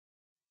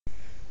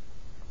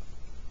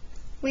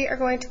We are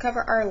going to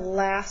cover our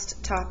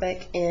last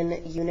topic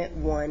in Unit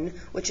 1,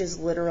 which is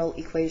literal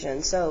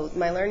equations. So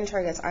my learning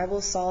targets, I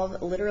will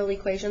solve literal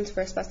equations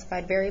for a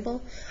specified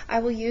variable.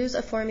 I will use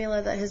a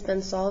formula that has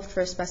been solved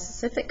for a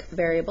specific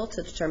variable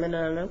to determine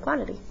an unknown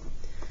quantity.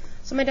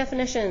 So my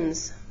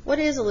definitions, what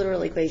is a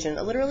literal equation?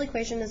 A literal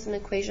equation is an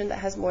equation that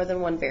has more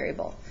than one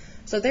variable.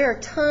 So there are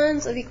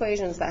tons of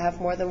equations that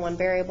have more than one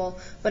variable,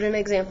 but an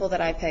example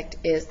that I picked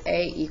is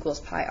a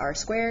equals pi r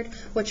squared,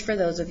 which for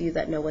those of you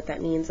that know what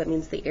that means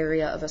the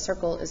area of a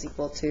circle is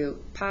equal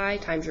to pi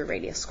times your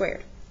radius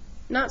squared.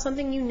 Not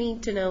something you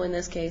need to know in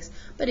this case,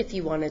 but if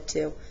you wanted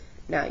to,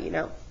 now you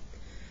know.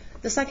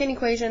 The second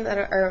equation,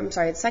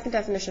 the second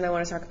definition I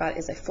want to talk about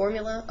is a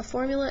formula. A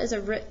formula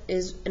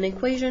is an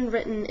equation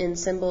written in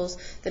symbols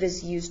that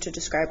is used to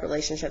describe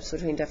relationships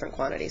between different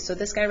quantities. So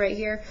this guy right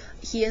here,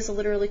 he is a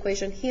literal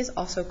equation. He is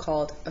also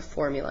called a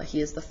formula.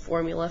 He is the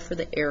formula for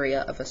the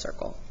area of a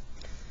circle.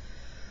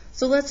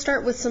 So let's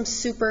start with some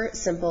super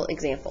simple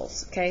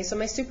examples. Okay, so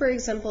my super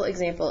simple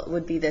example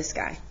would be this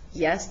guy.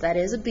 Yes, that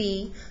is a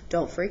b.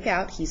 Don't freak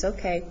out. He's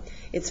okay.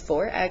 It's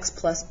 4x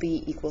plus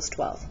b equals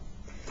 12.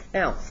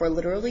 Now, for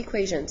literal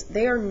equations,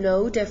 they are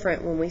no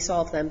different when we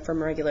solve them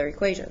from regular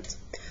equations.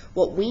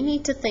 What we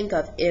need to think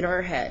of in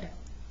our head,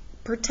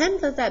 pretend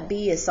that that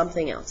b is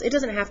something else. It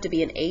doesn't have to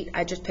be an 8.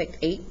 I just picked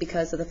 8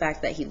 because of the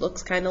fact that he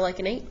looks kind of like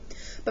an 8.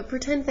 But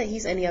pretend that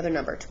he's any other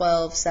number,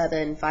 12,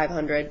 7,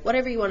 500,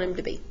 whatever you want him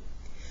to be.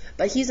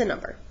 But he's a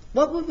number.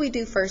 What would we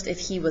do first if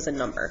he was a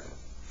number?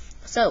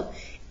 So,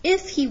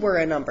 if he were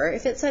a number,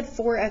 if it said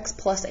 4x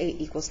plus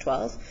 8 equals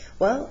 12,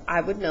 well,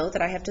 I would know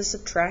that I have to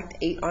subtract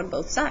 8 on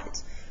both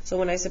sides. So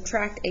when I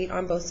subtract 8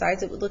 on both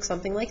sides, it would look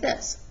something like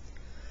this.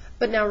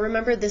 But now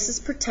remember, this is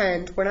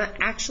pretend. We're not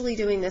actually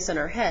doing this in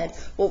our head.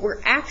 What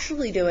we're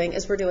actually doing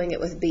is we're doing it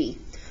with b.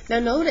 Now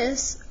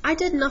notice, I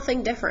did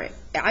nothing different.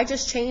 I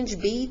just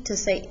changed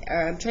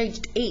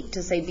changed 8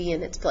 to say b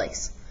in its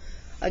place.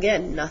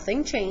 Again,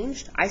 nothing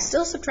changed. I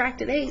still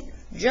subtracted 8,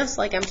 just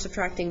like I'm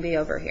subtracting b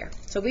over here.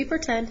 So we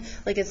pretend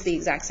like it's the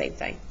exact same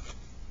thing.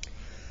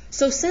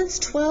 So since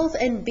 12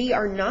 and b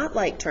are not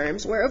like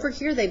terms, where over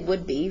here they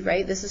would be,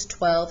 right? This is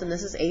 12 and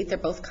this is 8. They're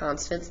both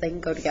constants. They can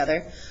go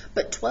together.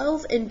 But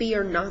 12 and b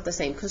are not the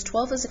same because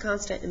 12 is a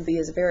constant and b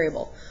is a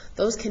variable.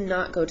 Those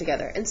cannot go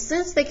together. And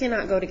since they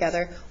cannot go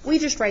together, we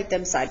just write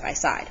them side by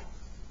side.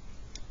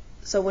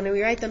 So when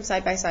we write them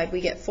side by side,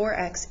 we get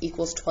 4x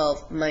equals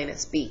 12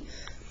 minus b.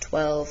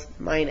 12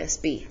 minus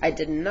b. I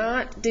did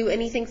not do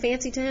anything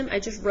fancy to him.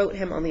 I just wrote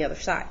him on the other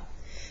side.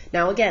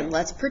 Now again,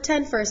 let's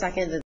pretend for a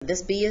second that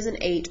this b is an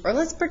 8, or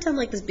let's pretend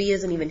like this b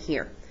isn't even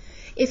here.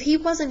 If he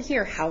wasn't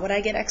here, how would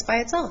I get x by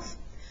itself?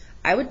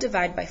 I would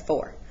divide by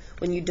 4.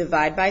 When you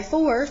divide by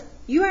 4,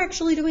 you're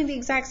actually doing the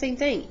exact same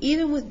thing,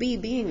 even with b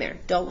being there.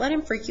 Don't let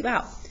him freak you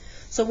out.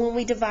 So when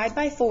we divide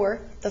by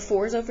 4, the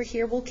 4's over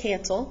here will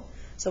cancel.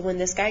 So when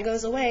this guy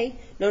goes away,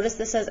 notice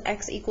this says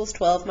x equals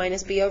 12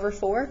 minus b over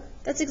 4.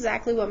 That's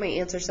exactly what my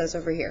answer says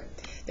over here.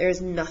 There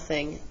is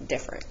nothing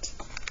different.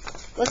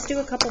 Let's do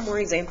a couple more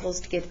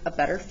examples to get a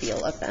better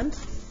feel of them.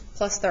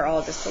 Plus, they're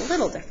all just a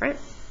little different.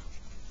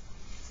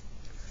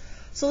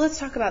 So let's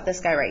talk about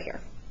this guy right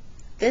here.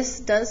 This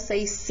does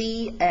say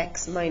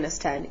cx minus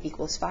 10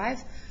 equals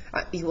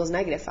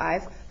negative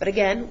 5. But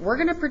again, we're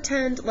going to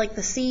pretend like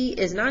the c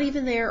is not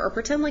even there, or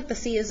pretend like the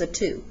c is a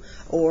 2,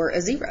 or a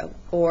 0,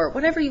 or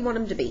whatever you want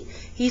him to be.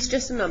 He's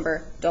just a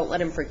number. Don't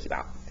let him freak you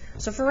out.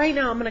 So for right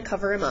now, I'm going to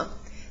cover him up.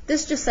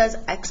 This just says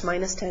x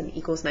minus 10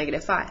 equals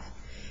negative 5.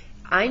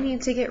 I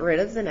need to get rid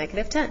of the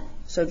negative 10.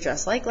 So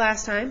just like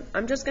last time,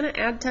 I'm just going to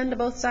add 10 to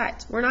both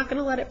sides. We're not going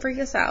to let it freak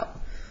us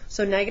out.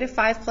 So negative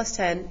 5 plus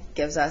 10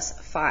 gives us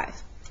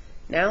 5.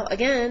 Now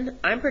again,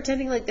 I'm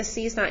pretending like the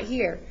c is not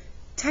here.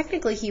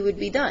 Technically, he would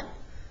be done.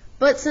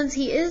 But since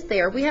he is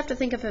there, we have to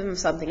think of him as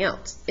something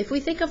else. If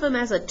we think of him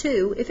as a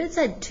 2, if it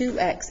said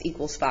 2x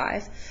equals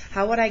 5,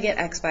 how would I get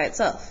x by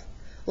itself?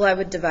 Well, I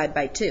would divide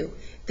by 2. In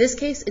this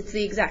case, it's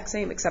the exact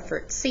same except for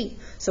it's c.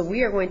 So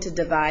we are going to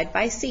divide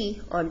by c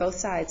on both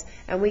sides,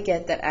 and we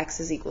get that x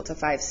is equal to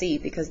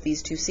 5c because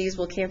these two c's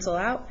will cancel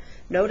out.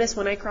 Notice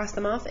when I cross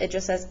them off, it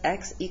just says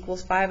x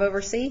equals 5 over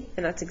c,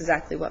 and that's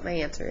exactly what my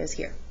answer is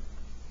here.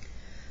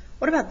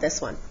 What about this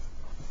one?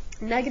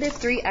 Negative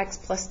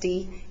 3x plus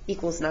d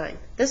equals 9.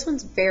 This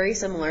one's very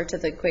similar to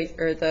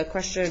the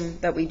question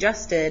that we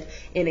just did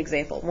in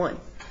example 1.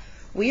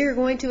 We are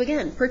going to,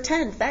 again,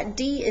 pretend that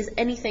d is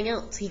anything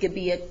else. He could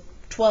be a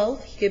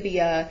 12, he could be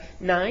a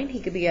 9,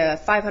 he could be a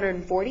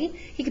 540,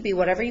 he could be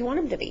whatever you want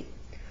him to be.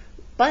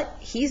 But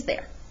he's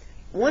there.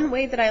 One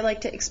way that I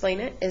like to explain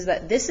it is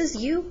that this is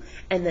you,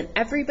 and then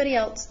everybody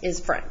else is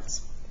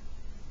friends.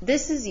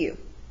 This is you.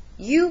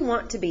 You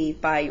want to be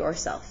by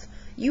yourself.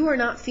 You are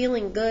not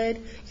feeling good,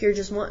 you're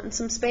just wanting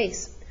some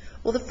space.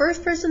 Well, the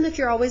first person that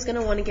you're always going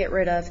to want to get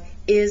rid of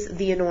is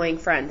the annoying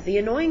friend. The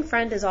annoying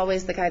friend is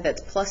always the guy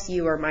that's plus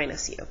you or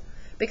minus you,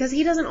 because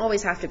he doesn't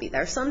always have to be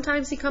there.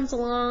 Sometimes he comes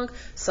along,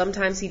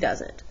 sometimes he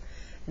doesn't.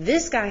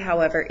 This guy,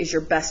 however, is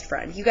your best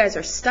friend. You guys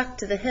are stuck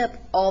to the hip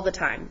all the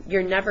time.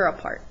 You're never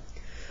apart.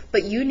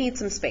 But you need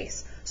some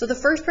space. So the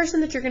first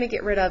person that you're going to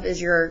get rid of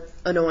is your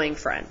annoying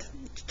friend,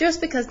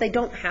 just because they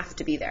don't have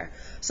to be there.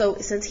 So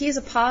since he is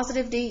a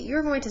positive d,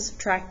 you're going to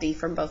subtract d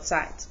from both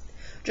sides.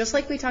 Just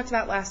like we talked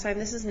about last time,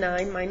 this is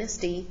 9 minus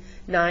d.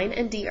 9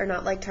 and d are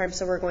not like terms,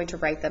 so we're going to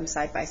write them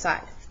side by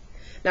side.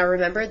 Now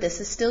remember, this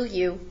is still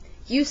you.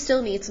 You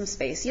still need some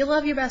space. You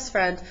love your best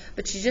friend,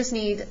 but you just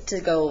need to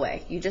go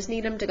away. You just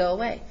need him to go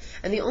away.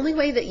 And the only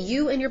way that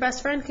you and your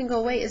best friend can go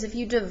away is if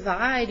you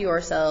divide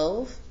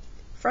yourself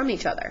from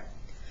each other.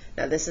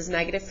 Now this is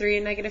 -3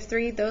 and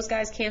 -3. Those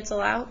guys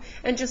cancel out.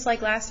 And just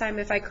like last time,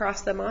 if I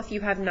cross them off,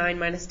 you have 9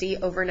 minus d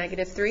over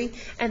 -3,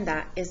 and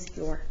that is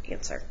your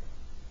answer.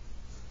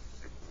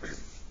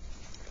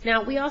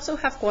 Now, we also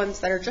have ones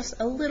that are just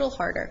a little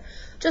harder,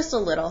 just a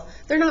little.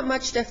 They're not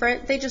much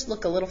different. They just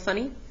look a little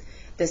funny.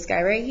 This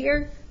guy right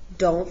here,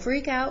 don't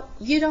freak out.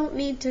 You don't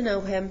need to know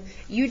him.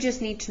 You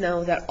just need to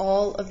know that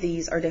all of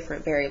these are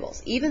different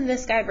variables, even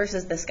this guy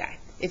versus this guy.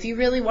 If you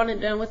really want to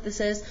know what this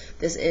is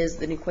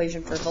an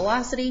equation for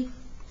velocity,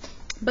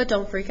 but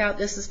don't freak out.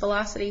 This is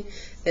velocity.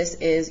 This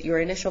is your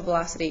initial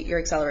velocity, your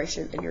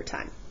acceleration, and your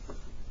time.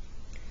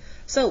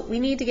 So we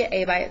need to get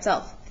a by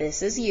itself.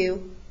 This is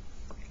u.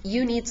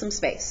 You need some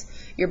space.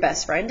 Your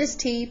best friend is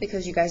t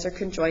because you guys are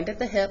conjoined at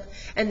the hip,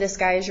 and this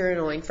guy is your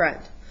annoying friend.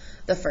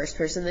 The first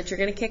person that you're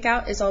going to kick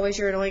out is always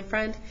your annoying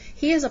friend.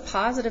 He is a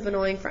positive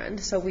annoying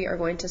friend, so we are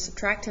going to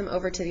subtract him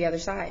over to the other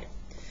side.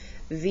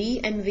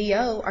 V and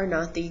VO are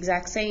not the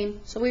exact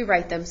same, so we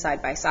write them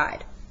side by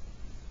side.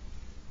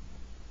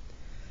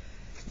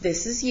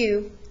 This is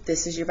you.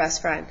 This is your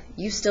best friend.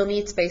 You still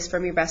need space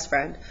from your best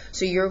friend,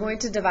 so you're going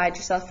to divide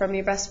yourself from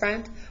your best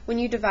friend. When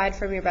you divide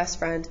from your best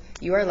friend,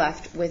 you are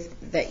left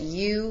with that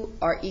you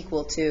are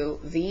equal to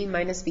V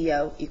minus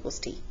VO equals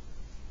T.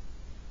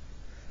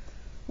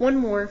 One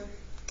more.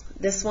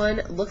 This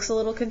one looks a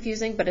little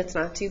confusing, but it's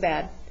not too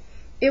bad.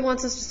 It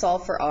wants us to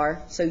solve for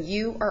R, so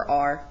you are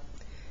R.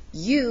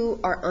 You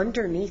are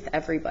underneath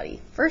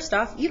everybody. First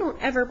off, you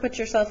don't ever put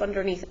yourself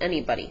underneath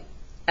anybody,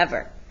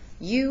 ever.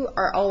 You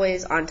are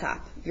always on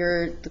top.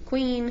 You're the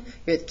queen,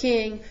 you're the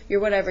king, you're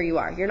whatever you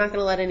are. You're not going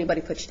to let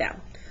anybody put you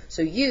down.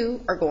 So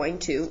you are going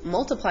to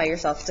multiply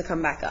yourself to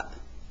come back up,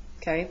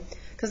 okay?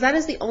 Because that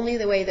is the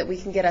only way that we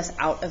can get us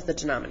out of the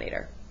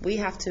denominator. We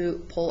have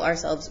to pull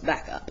ourselves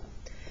back up.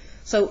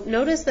 So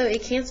notice that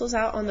it cancels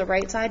out on the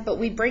right side, but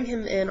we bring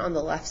him in on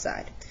the left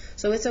side.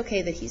 So it's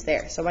okay that he's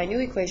there. So my new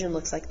equation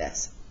looks like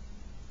this.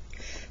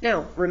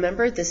 Now,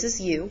 remember, this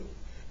is you.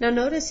 Now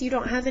notice you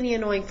don't have any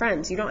annoying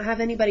friends. You don't have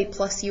anybody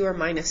plus you or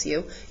minus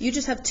you. You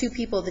just have two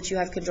people that you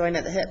have conjoined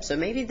at the hip. So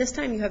maybe this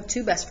time you have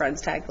two best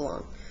friends tagged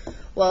along.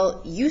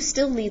 Well, you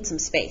still need some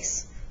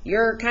space.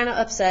 You're kind of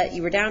upset.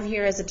 You were down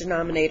here as a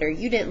denominator.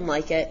 You didn't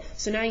like it.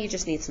 So now you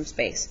just need some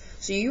space.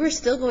 So you are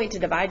still going to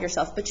divide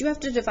yourself, but you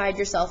have to divide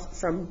yourself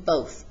from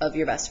both of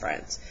your best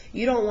friends.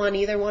 You don't want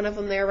either one of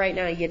them there right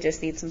now. You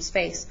just need some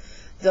space.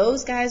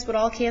 Those guys would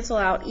all cancel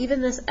out.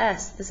 Even this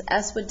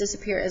S would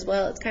disappear as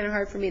well. It's kind of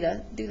hard for me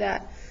to do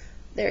that.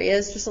 There he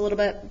is, just a little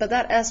bit. But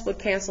that S would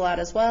cancel out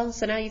as well.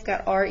 So now you've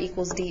got R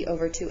equals D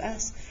over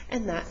 2S,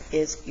 and that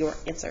is your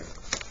answer.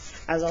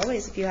 As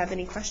always, if you have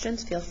any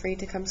questions, feel free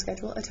to come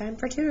schedule a time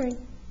for tutoring.